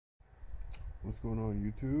What's going on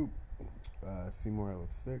YouTube? Seymour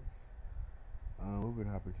LF6. We're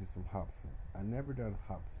gonna hop into some Hopsin. I never done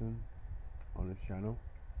Hopsin on this channel.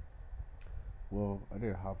 Well, I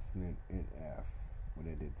did Hopsin in NF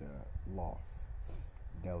when I did the Loss.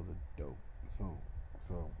 That was a dope song.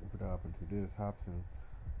 So we're gonna hop into this Hopsin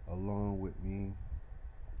along with me.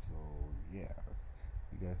 So yeah,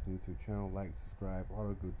 you guys new to the channel, like, subscribe, all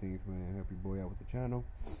the good things, man. Help your boy out with the channel.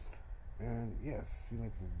 And yes, see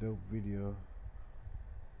like this dope video.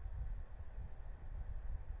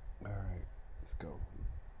 Alright, let's go.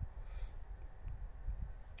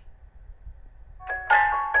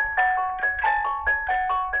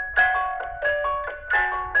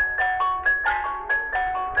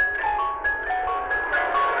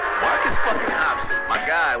 Marcus fucking Hopsin, my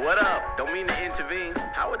guy, what up? Don't mean to intervene.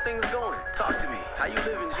 How are things going? Talk to me. How you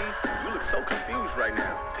living, G? You look so confused right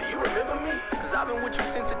now. Do you remember me? Cause I've been with you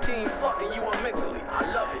since a teen, fucking you up mentally. I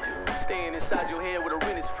love it, dude. Staying inside your head with a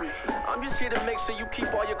rent is free. I'm just here to make sure you keep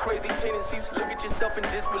all your crazy tendencies. Look at yourself in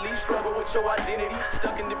disbelief, struggle with your identity.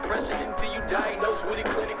 Stuck in depression until you diagnosed with it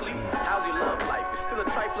clinically. How's your love life? It's still a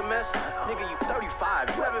trifling mess? Nigga, you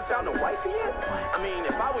 35. You haven't found a wifey yet? I mean,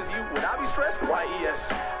 if I was you, would I be stressed? Why,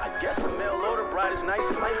 yes. I guess a male order bride is nice,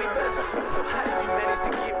 it might be best. So how did you manage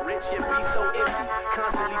to get rich yet be so empty?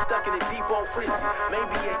 Constantly stuck in a deep old frenzy.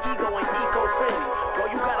 Maybe your ego ain't eco-friendly. Bro,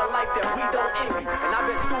 you got a life that we don't envy. And I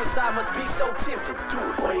bet suicide must be so tempting. Do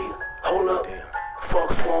it. Wait, hold up. Damn.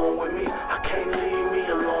 Fuck's wrong with me? I can't leave me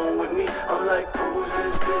alone with me. I'm like, who's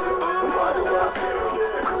this nigga? And why do I feel?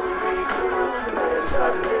 It couldn't be clearer. The man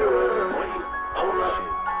inside the mirror. Wait, hold up.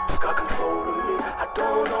 It's got control of me. I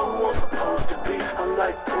don't know who I'm supposed to be. I'm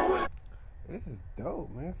like, who's... This is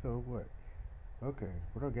dope, man. So what? Okay,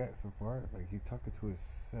 what I got so far, like he talking to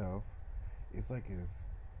himself. It's like his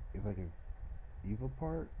evil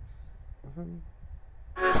parts or something.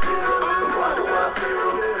 This nigga, why do I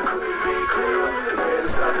feel? It couldn't be clearer. The man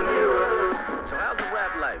inside the mirror. So how's the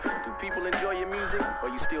rap life? Do people enjoy your music?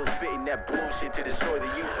 Or you still spitting that bullshit to destroy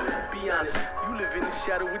the youth? Be honest, you live in the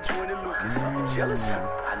shadow with Joyner and Lucas. You jealous?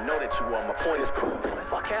 I know that you are. My point is proven.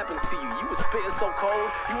 Fuck happened to you? You was spitting so cold.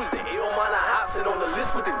 You was the ill minor Hopsin on the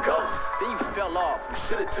list with the ghosts. Then you fell off. You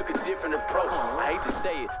should've took a different approach. I hate to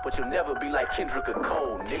say it, but you'll never be like Kendrick or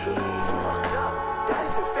Cole, nigga. It's fucked up. That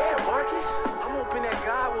isn't fair, Marcus. I'm hoping that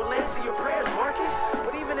God will answer your prayers, Marcus.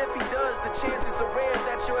 But even if he does, the chances are rare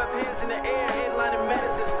that you'll have hands in the air, headlining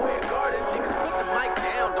Madison Square Garden. Nigga, put the mic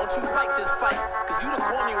down, don't you fight this fight. Cause you the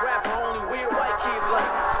corny rapper only weird white kids like.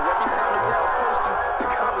 So every time the blogs post you, the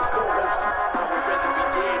comments go roast you. I would rather be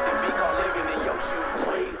dead than be caught living in your shoes.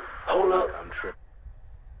 Wait, hold up. I'm tripping.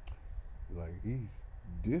 Like he's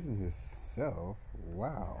dissing himself.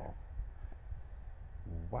 Wow.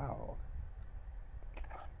 Wow.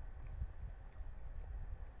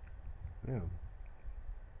 Damn.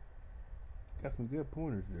 Got some good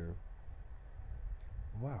pointers there.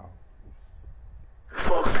 Wow.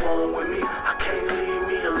 Fuck's wrong with me? I can't leave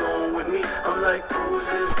me alone with me. I'm like, who's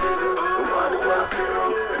this nigga? And why do I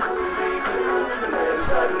feel? It couldn't be clearer. The man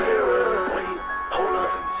inside the mirror. Wait, hold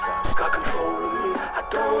up. It's got control of me. I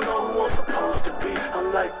don't know who I'm supposed to be.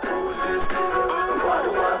 I'm like, who's this nigga? And why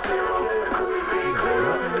do I feel? It couldn't be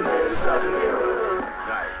clearer. The man inside the mirror.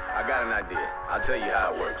 Right, I got an idea. I'll tell you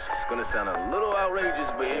how it works. It's gonna sound a little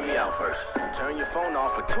outrageous, but hear me out first. Turn your phone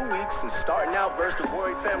off for 2 weeks and start an outburst of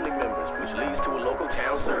worried family members, which leads to a local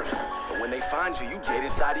town search. But when they find you, you get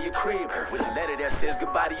inside of your crib with a letter that says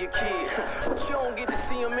goodbye to your kid. But you don't get to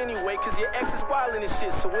see him anyway, cause your ex is wildin' and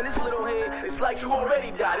shit. So in his little head, it's like you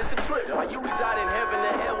already died. It's a trip. While you reside in heaven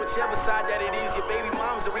or hell, whichever side that it is, your baby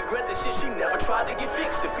mom's will regret the shit she never tried to get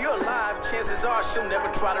fixed. If you're alive, chances are she'll never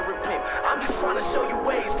try to repent. I'm just trying to show you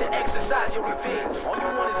ways to exercise your revenge. All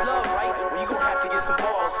you want is love, right? Well, you gon' have to get some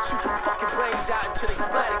balls. Shoot your fucking brains out until they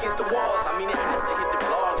splat against the walls. I mean, it has to hit the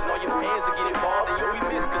blogs, and all your fans will get involved, and you'll be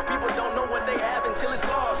missed, cause people don't know what they have until it's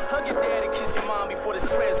lost. Hug your dad and kiss your mom before this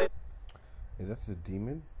transit. Hey, that's a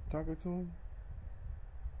demon talking to him?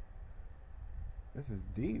 This is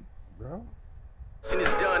deep, bro.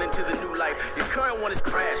 Is done into the new life. Your current one is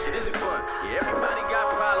trash. It isn't fun. Yeah, everybody got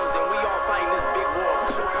problems, and we all fighting this big war,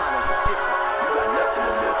 but your problems are different. You got nothing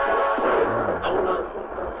to live for. Hold up,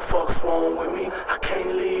 fuck's wrong with me? I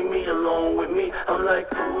can't leave me alone with me. I'm like,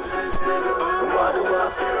 who's this nigga? And why do I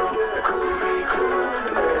feel? It couldn't be clearer.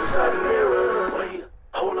 The man inside the mirror. Wait,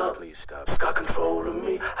 hold up, please stop. It's got control of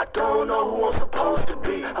me. I don't know who I'm supposed to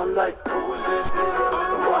be. I'm like, who's this nigga?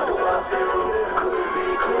 And why do I feel? It couldn't be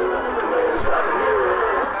clearer. The man inside the mirror.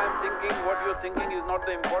 I'm thinking what you're thinking is not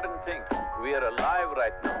the important thing. We are alive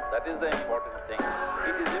right now. That is the important thing.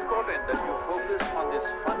 It is important that you focus on this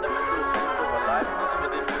fundamental sense of aliveness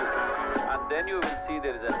within you. And then See,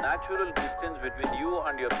 there is a natural distance between you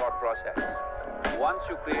and your thought process. Once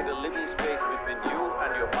you create a little space between you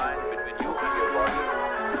and your mind, between you and your body,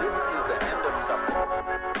 this is the end of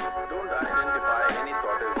suffering. Don't identify any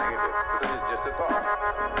thought as negative, because it's just a thought.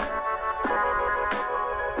 Who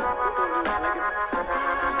told you it's negative? It's a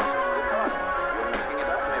thought. You're making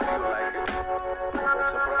it up, maybe you like it.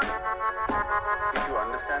 What's the problem? If you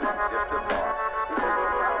understand it's just a thought, it's a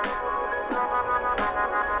good problem.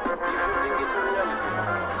 If you think it's a reality,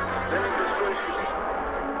 then it destroys you.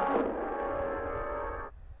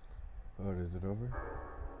 Oh, is it over?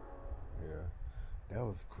 Yeah. That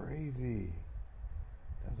was crazy.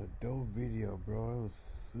 That was a dope video, bro. It was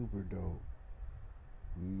super dope.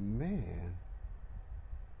 Man.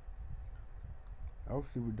 That was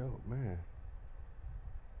super dope, man.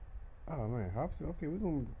 Oh, man. Hopsin, okay, we're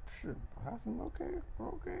going to... Hopsin,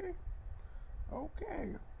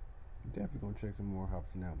 okay. Definitely going to check some more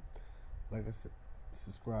Hopsin out. Like I said,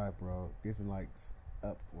 subscribe, bro. Get some likes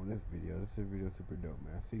up on this video. This video is super dope,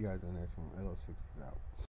 man. See you guys on the next one. LO6 is out.